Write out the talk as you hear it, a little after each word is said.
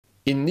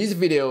In this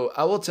video,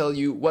 I will tell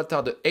you what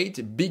are the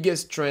 8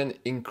 biggest trends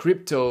in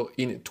crypto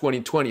in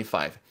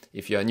 2025.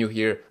 If you are new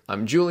here,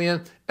 I'm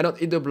Julian, and on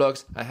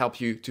EatTheBlocks, I help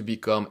you to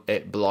become a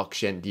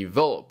blockchain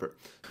developer.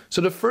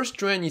 So the first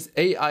trend is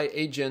AI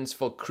agents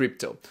for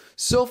crypto.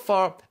 So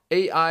far,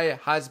 AI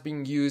has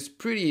been used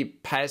pretty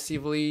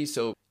passively,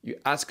 so you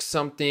ask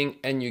something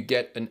and you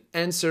get an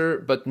answer,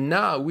 but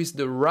now with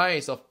the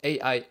rise of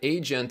AI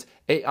agent,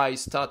 AI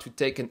start to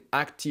take an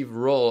active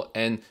role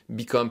and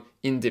become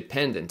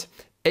independent.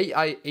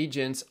 AI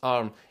agents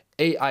are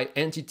AI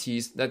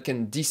entities that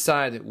can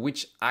decide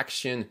which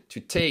action to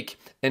take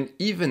and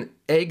even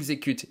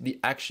execute the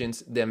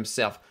actions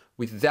themselves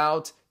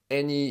without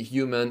any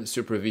human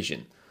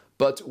supervision.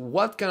 But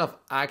what kind of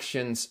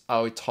actions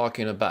are we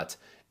talking about?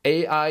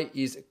 AI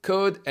is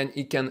code and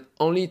it can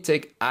only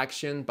take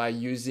action by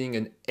using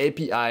an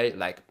API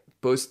like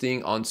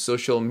posting on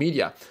social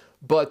media.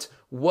 But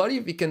what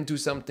if it can do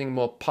something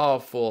more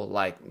powerful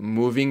like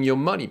moving your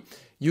money?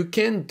 You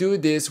can do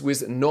this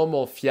with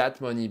normal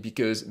fiat money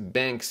because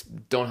banks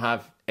don't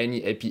have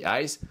any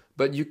APIs,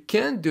 but you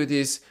can do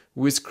this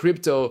with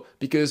crypto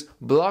because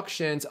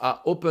blockchains are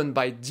open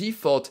by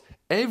default.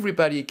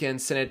 Everybody can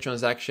send a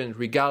transaction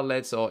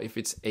regardless of if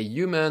it's a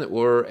human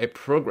or a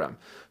program.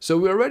 So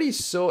we already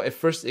saw a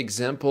first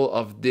example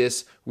of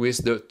this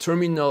with the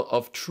Terminal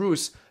of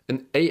Truth,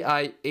 an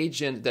AI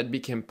agent that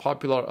became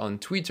popular on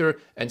Twitter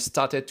and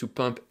started to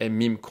pump a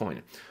meme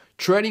coin.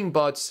 Trading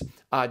bots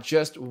are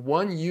just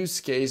one use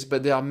case,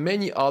 but there are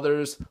many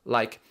others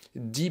like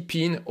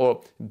DePIN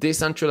or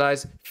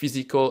Decentralized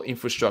Physical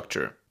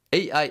Infrastructure.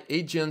 AI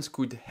agents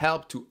could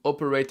help to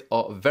operate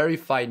or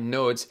verify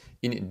nodes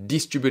in a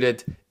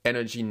distributed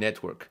energy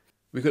network.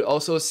 We could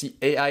also see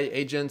AI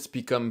agents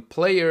become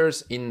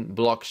players in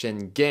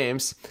blockchain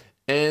games,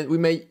 and we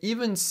may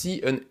even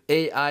see an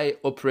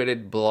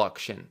AI-operated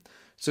blockchain.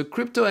 So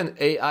crypto and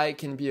AI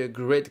can be a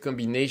great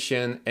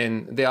combination,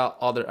 and there are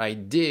other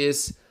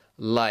ideas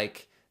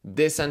like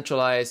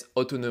decentralized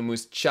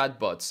autonomous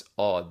chatbots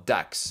or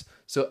DACs.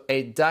 So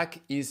a DAC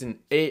is an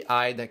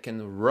AI that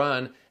can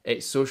run a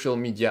social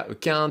media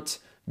account,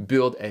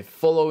 build a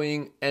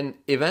following, and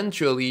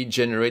eventually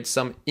generate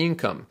some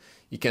income.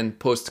 You can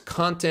post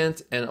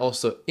content and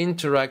also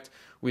interact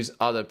with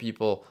other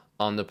people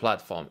on the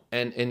platform.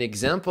 And an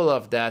example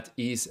of that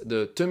is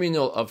the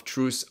Terminal of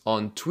Truth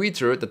on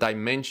Twitter that I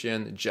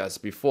mentioned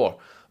just before.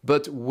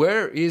 But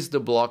where is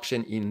the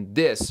blockchain in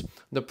this?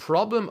 The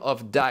problem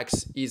of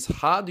DACs is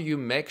how do you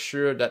make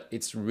sure that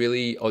it's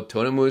really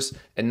autonomous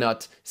and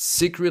not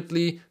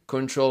secretly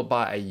controlled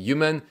by a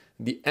human?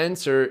 The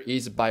answer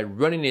is by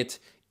running it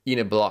in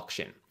a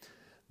blockchain.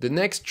 The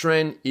next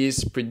trend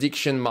is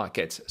prediction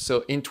markets.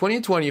 So in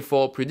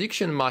 2024,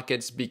 prediction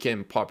markets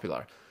became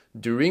popular.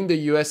 During the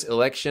US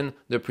election,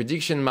 the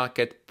prediction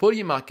market,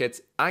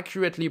 Polymarket,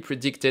 accurately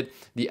predicted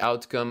the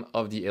outcome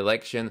of the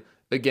election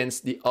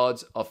against the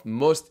odds of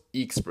most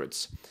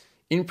experts.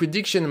 In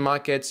prediction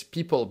markets,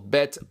 people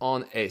bet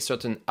on a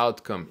certain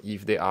outcome.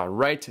 If they are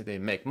right, they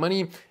make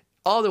money.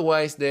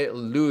 Otherwise, they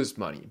lose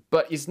money.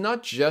 But it's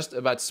not just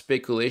about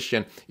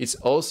speculation. It's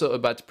also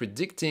about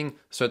predicting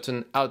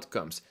certain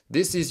outcomes.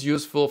 This is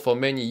useful for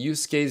many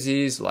use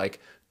cases like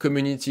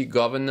community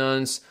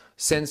governance,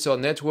 sensor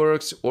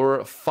networks,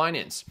 or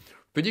finance.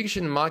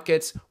 Prediction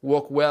markets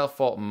work well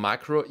for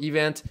macro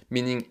events,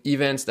 meaning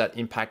events that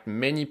impact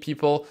many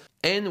people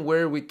and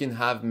where we can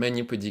have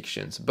many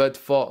predictions. But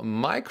for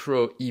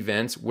micro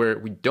events where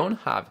we don't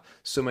have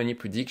so many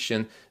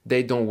predictions,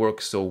 they don't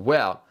work so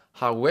well.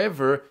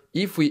 However,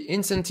 if we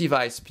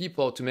incentivize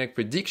people to make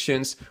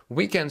predictions,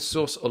 we can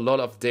source a lot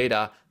of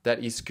data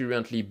that is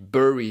currently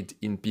buried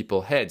in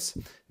people's heads.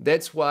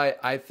 That's why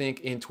I think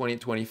in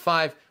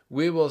 2025,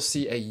 we will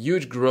see a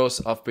huge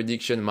growth of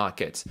prediction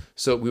markets.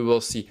 So we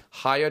will see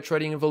higher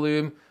trading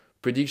volume,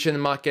 prediction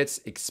markets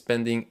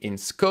expanding in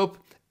scope,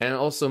 and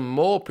also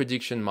more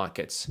prediction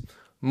markets.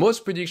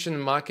 Most prediction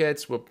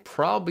markets will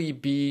probably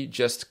be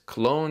just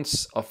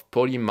clones of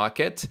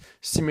Polymarket,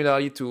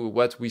 similarly to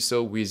what we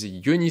saw with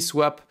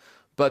Uniswap,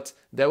 but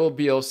there will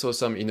be also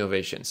some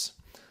innovations.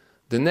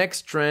 The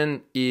next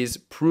trend is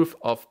proof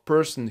of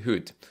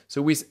personhood.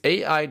 So with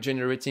AI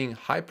generating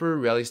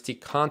hyper-realistic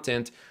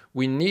content,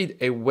 we need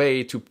a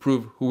way to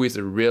prove who is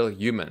a real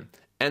human.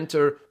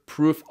 Enter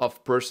proof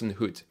of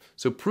personhood.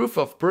 So proof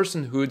of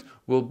personhood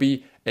will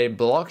be a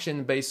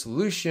blockchain-based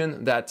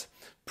solution that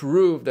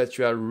prove that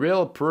you are a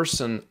real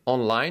person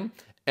online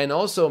and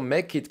also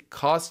make it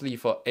costly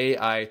for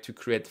AI to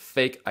create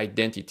fake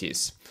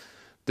identities.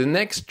 The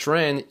next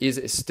trend is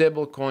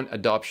stablecoin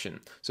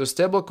adoption. So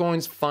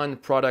stablecoins find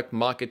product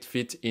market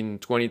fit in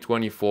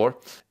 2024,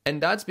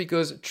 and that's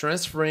because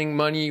transferring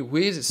money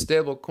with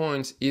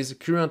stablecoins is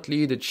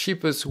currently the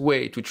cheapest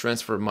way to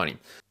transfer money.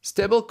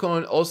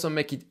 Stablecoin also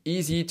make it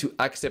easy to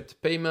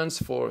accept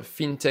payments for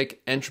fintech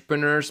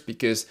entrepreneurs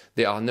because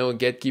there are no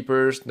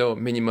gatekeepers, no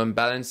minimum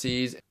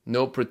balances,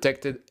 no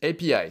protected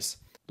APIs.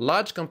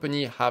 Large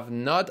companies have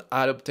not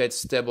adopted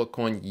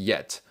stablecoin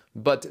yet,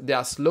 but they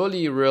are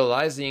slowly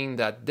realizing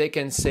that they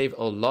can save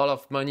a lot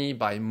of money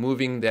by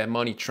moving their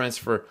money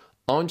transfer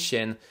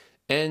on-chain,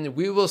 and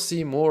we will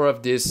see more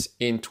of this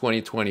in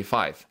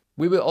 2025.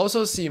 We will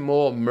also see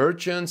more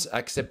merchants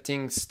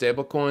accepting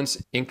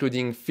stablecoins,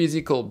 including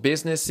physical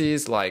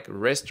businesses like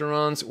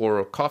restaurants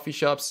or coffee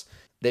shops.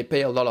 They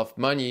pay a lot of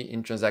money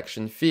in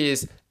transaction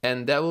fees,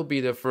 and that will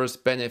be the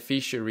first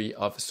beneficiary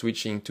of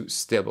switching to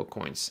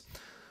stablecoins.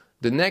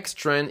 The next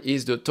trend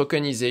is the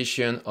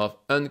tokenization of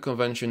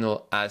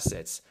unconventional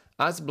assets.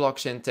 As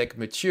blockchain tech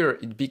mature,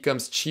 it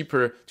becomes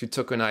cheaper to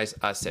tokenize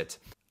assets.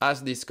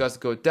 As these costs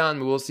go down,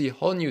 we will see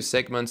whole new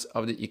segments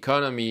of the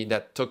economy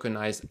that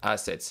tokenize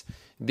assets.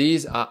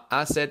 These are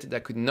assets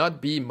that could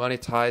not be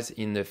monetized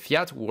in the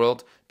fiat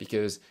world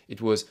because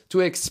it was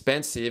too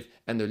expensive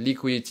and the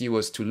liquidity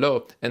was too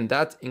low, and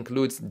that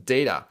includes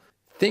data.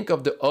 Think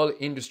of the oil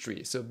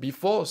industry. So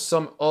before,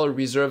 some oil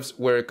reserves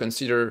were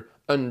considered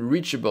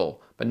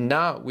unreachable, but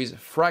now with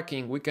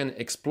fracking, we can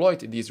exploit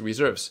these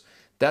reserves.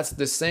 That's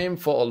the same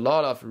for a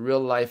lot of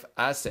real-life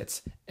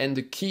assets, and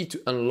the key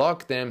to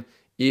unlock them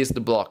is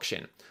the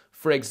blockchain.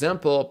 For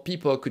example,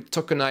 people could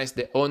tokenize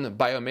their own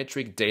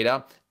biometric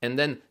data and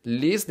then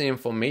lease the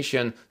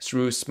information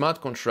through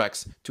smart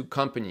contracts to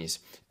companies.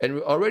 And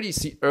we already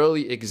see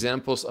early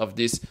examples of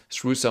this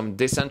through some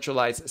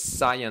decentralized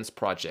science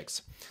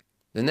projects.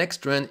 The next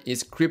trend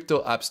is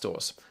crypto app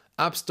stores.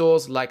 App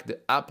stores like the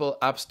Apple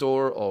App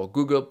Store or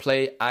Google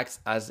Play act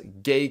as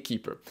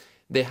gatekeeper.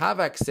 They have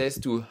access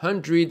to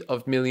hundreds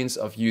of millions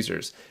of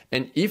users.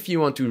 And if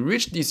you want to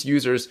reach these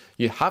users,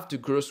 you have to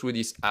go through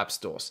these app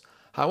stores.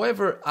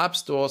 However, app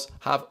stores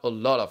have a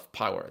lot of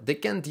power. They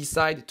can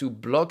decide to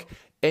block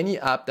any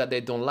app that they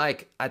don't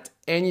like at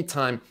any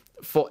time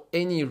for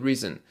any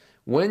reason.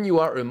 When you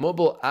are a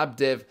mobile app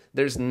dev,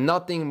 there's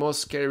nothing more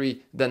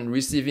scary than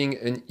receiving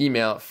an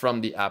email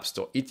from the app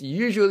store. It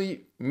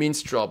usually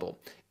means trouble.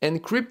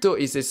 And crypto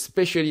is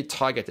especially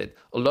targeted.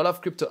 A lot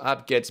of crypto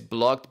app gets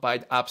blocked by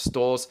the app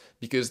stores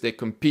because they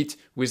compete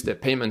with the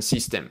payment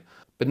system.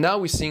 But now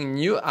we're seeing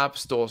new app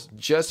stores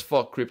just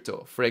for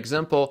crypto. For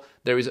example,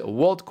 there is a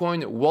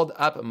WorldCoin World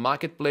App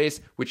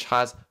Marketplace, which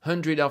has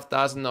hundreds of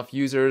thousands of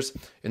users.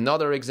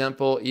 Another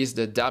example is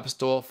the dApp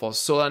Store for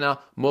Solana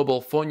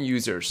mobile phone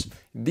users.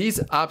 These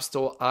app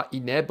stores are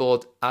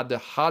enabled at the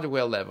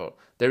hardware level.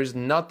 There is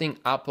nothing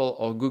Apple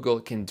or Google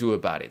can do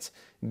about it.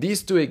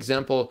 These two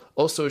examples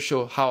also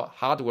show how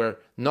hardware,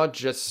 not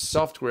just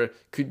software,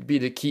 could be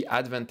the key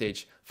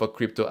advantage for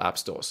crypto app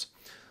stores.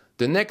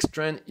 The next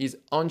trend is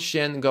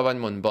on-chain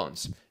government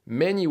bonds.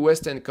 Many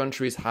Western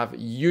countries have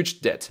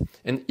huge debt,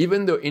 and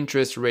even though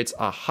interest rates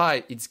are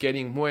high, it's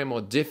getting more and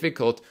more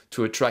difficult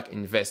to attract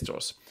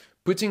investors.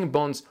 Putting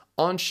bonds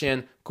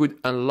on-chain could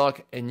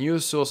unlock a new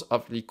source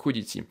of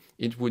liquidity.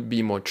 It would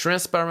be more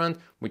transparent,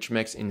 which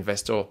makes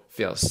investors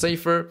feel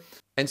safer.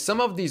 And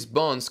some of these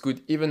bonds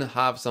could even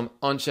have some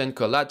on-chain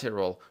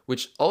collateral,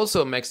 which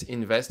also makes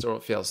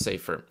investors feel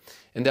safer.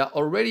 And there are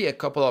already a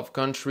couple of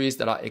countries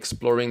that are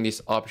exploring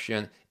this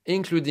option,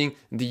 including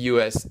the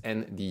US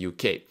and the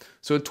UK.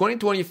 So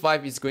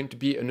 2025 is going to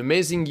be an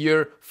amazing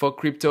year for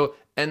crypto,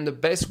 and the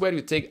best way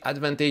to take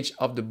advantage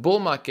of the bull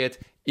market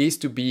is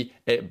to be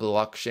a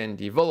blockchain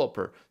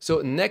developer.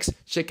 So next,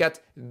 check out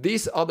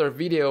this other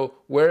video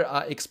where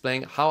I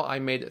explain how I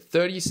made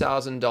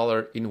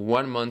 $30,000 in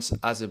 1 month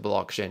as a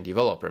blockchain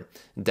developer.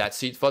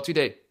 That's it for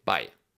today. Bye.